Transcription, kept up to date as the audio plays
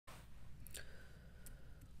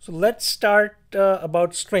So let's start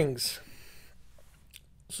about strings.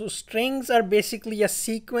 So strings are basically a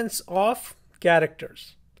sequence of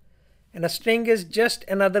characters, and a string is just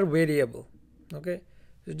another variable. Okay,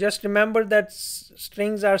 so just remember that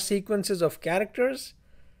strings are sequences of characters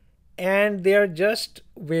and they are just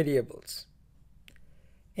variables.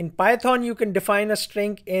 In Python, you can define a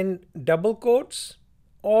string in double quotes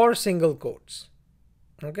or single quotes.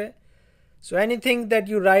 Okay, so anything that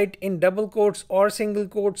you write in double quotes or single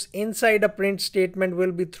quotes inside a print statement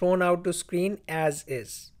will be thrown out to screen as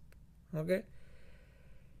is. Okay,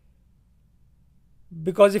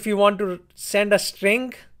 because if you want to send a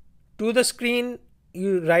string to the screen,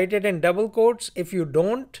 you write it in double quotes. If you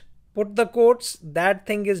don't put the quotes, that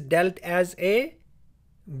thing is dealt as a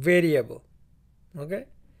variable. Okay,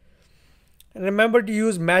 and remember to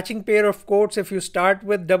use matching pair of quotes. If you start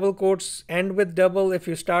with double quotes, end with double. If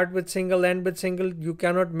you start with single, end with single. You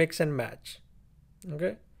cannot mix and match.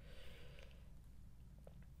 Okay,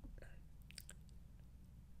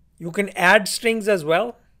 you can add strings as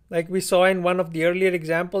well. Like we saw in one of the earlier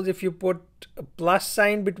examples, if you put a plus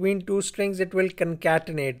sign between two strings, it will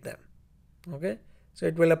concatenate them. Okay, so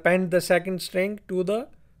it will append the second string to the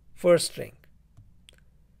first string.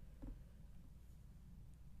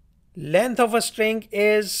 Length of a string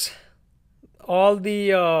is all the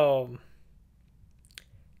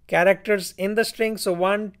characters in the string. So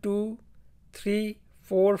 1, 2, 3,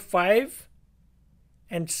 4, 5,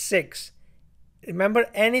 and 6. Remember,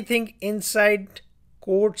 anything inside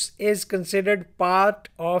quotes is considered part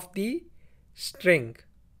of the string.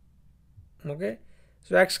 Okay,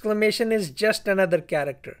 so exclamation is just another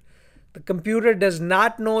character. The computer does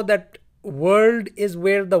not know that world is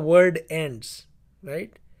where the word ends,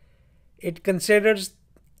 right? It considers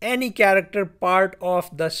any character part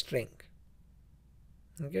of the string.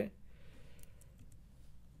 Okay,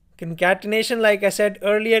 concatenation, like I said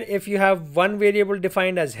earlier, if you have one variable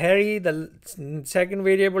defined as Harry, the second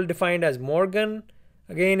variable defined as Morgan,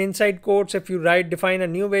 again inside quotes, if you define a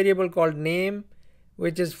new variable called name,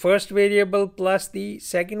 which is first variable plus the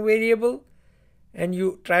second variable, and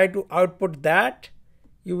you try to output that,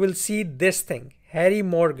 you will see this thing, Harry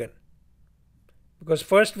Morgan. Because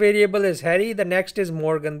first variable is Harry, the next is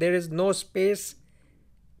Morgan. There is no space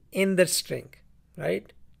in the string,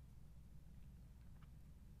 right?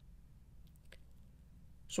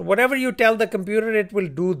 So whatever you tell the computer, it will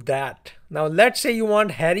do that. Now let's say you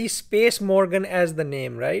want Harry space Morgan as the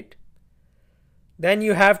name, right? Then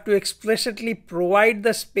you have to explicitly provide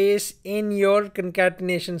the space in your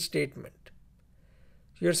concatenation statement.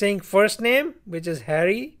 So you're saying first name, which is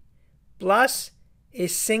Harry, plus a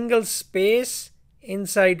single space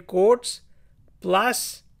inside quotes,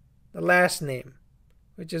 plus the last name,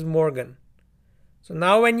 which is Morgan. So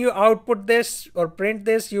now when you output this or print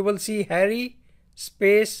this, you will see Harry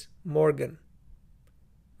space Morgan,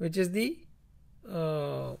 which is the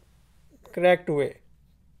correct way.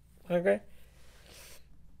 Okay.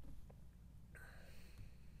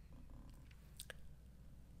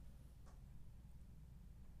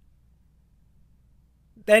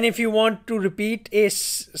 Then if you want to repeat a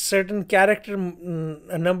certain character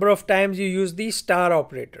a number of times, you use the star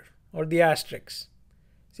operator or the asterisk.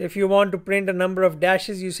 So if you want to print a number of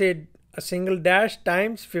dashes, you say a single dash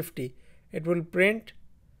times 50. It will print,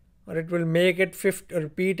 or it will make it 50,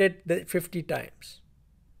 repeat it 50 times.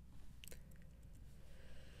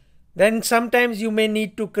 Then sometimes you may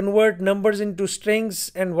need to convert numbers into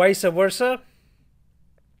strings and vice versa.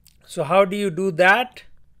 So how do you do that?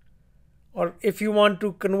 Or if you want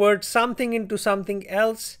to convert something into something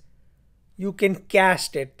else, you can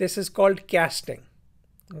cast it. This is called casting.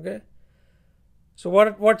 Okay. So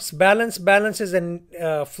what's balance? Balance is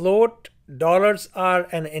a float. Dollars are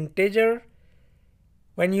an integer.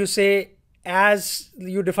 When you say as,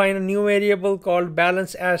 you define a new variable called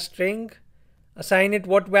balance as string. Assign it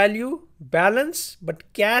what value? Balance,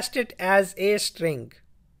 but cast it as a string.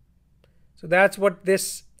 So that's what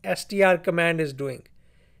this str command is doing.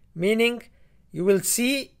 Meaning you will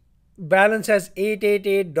see balance as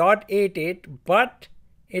 888.88, but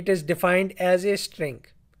it is defined as a string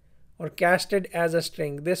or casted as a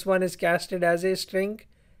string. This one is casted as a string,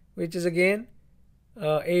 which is again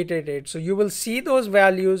 888. So you will see those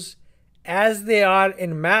values as they are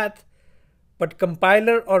in math, but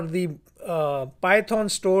compiler or the Python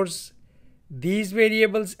stores these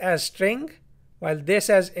variables as string, while this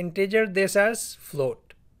as integer, this as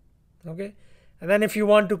float. Okay. And then if you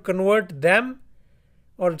want to convert them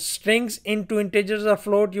or strings into integers or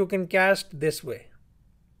float, you can cast this way.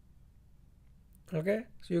 Okay,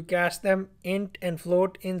 so you cast them int and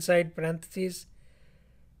float inside parentheses,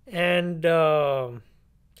 and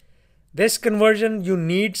This conversion you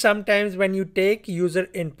need sometimes when you take user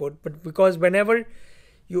input, but because whenever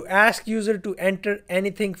you ask user to enter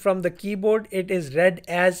anything from the keyboard, it is read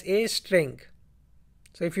as a string.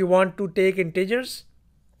 So if you want to take integers,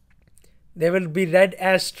 they will be read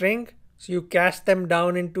as string. So you cast them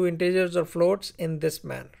down into integers or floats in this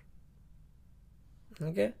manner.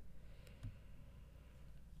 Okay.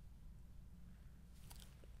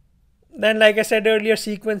 Then, like I said earlier,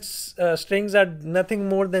 sequence strings are nothing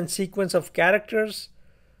more than sequence of characters.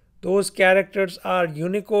 Those characters are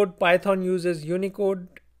Unicode. Python uses Unicode.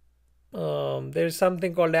 There's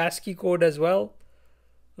something called ASCII code as well.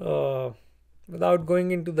 Without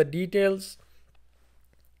going into the details,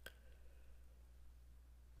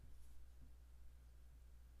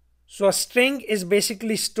 so a string is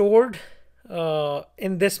basically stored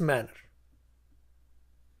in this manner.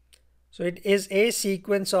 So it is a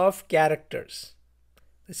sequence of characters.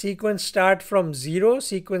 The sequence starts from 0,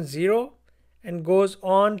 sequence 0, and goes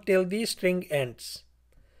on till the string ends.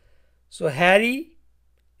 So Harry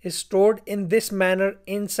is stored in this manner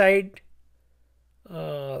inside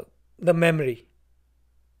the memory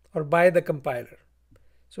or by the compiler.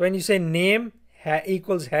 So when you say name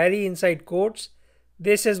equals Harry inside quotes,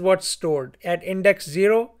 this is what's stored. At index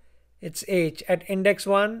 0, it's H. At index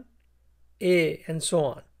 1, A, and so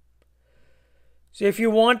on. So if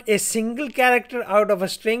you want a single character out of a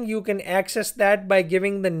string, you can access that by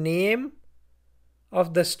giving the name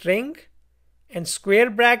of the string and square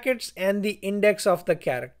brackets and the index of the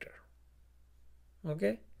character.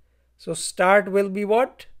 Okay. So start will be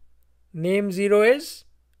what? Name 0 is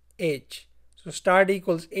H. So start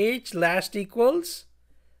equals H, last equals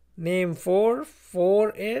name 4,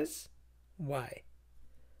 4 is Y.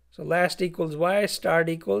 So last equals Y, start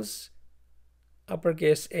equals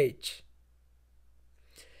uppercase H.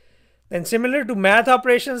 Then similar to math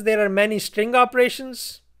operations, there are many string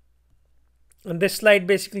operations. And this slide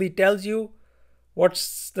basically tells you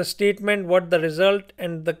what's the statement, what the result,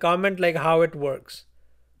 and the comment, like how it works.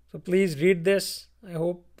 So please read this. I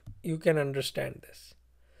hope you can understand this.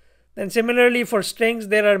 Then similarly for strings,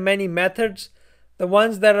 there are many methods. The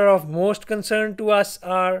ones that are of most concern to us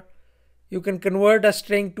are you can convert a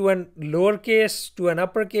string to an lowercase to an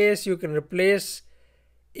uppercase. You can replace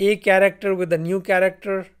a character with a new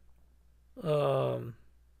character.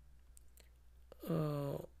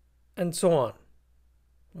 And so on.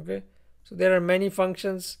 Okay, so there are many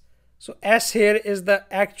functions. So S here is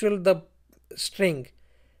the string.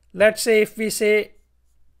 Let's say if we say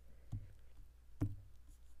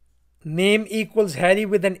name equals Harry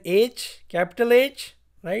with an H, capital H,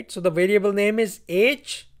 right? So the variable name is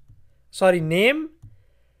name.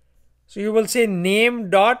 So you will say name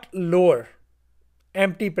dot lower,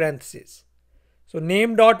 empty parentheses. So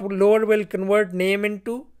name dot lower will convert name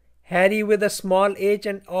into Harry with a small h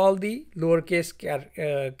and all the lowercase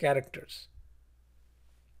characters.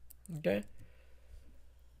 Okay.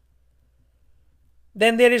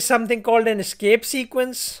 Then there is something called an escape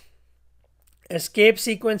sequence. Escape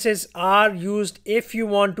sequences are used if you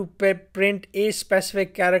want to print a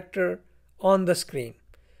specific character on the screen.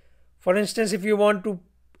 For instance, if you want to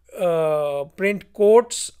print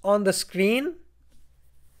quotes on the screen,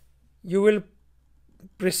 you will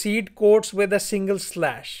precede quotes with a single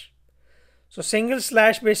slash. So single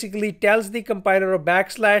slash basically tells the compiler, or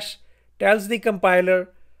backslash tells the compiler,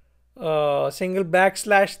 single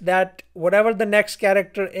backslash, that whatever the next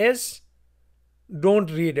character is,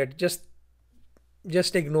 don't read it,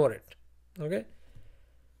 just ignore it. Okay.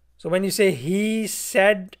 So when you say he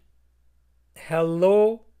said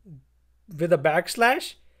hello with a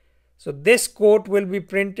backslash, so this quote will be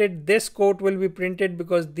printed, this quote will be printed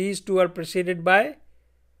because these two are preceded by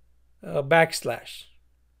backslash.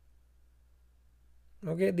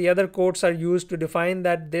 Okay, the other quotes are used to define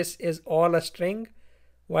that this is all a string,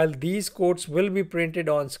 while these quotes will be printed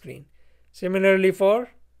on screen. Similarly for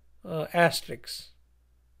asterisks.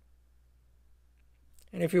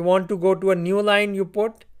 And if you want to go to a new line, you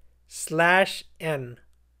put /n.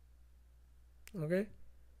 Okay,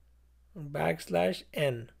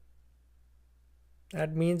 \n.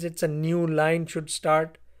 That means it's a new line should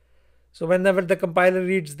start. So whenever the compiler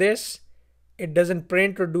reads this, it doesn't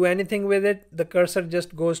print or do anything with it. The cursor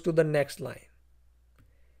just goes to the next line.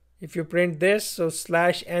 If you print this, so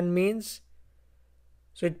 /n means,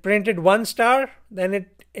 so it printed 1 star, then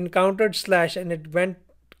it encountered slash and it went,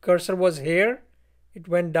 cursor was here, it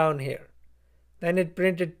went down here. Then it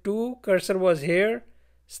printed 2, cursor was here,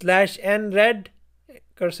 /n read,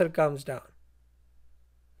 cursor comes down.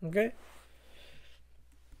 Okay.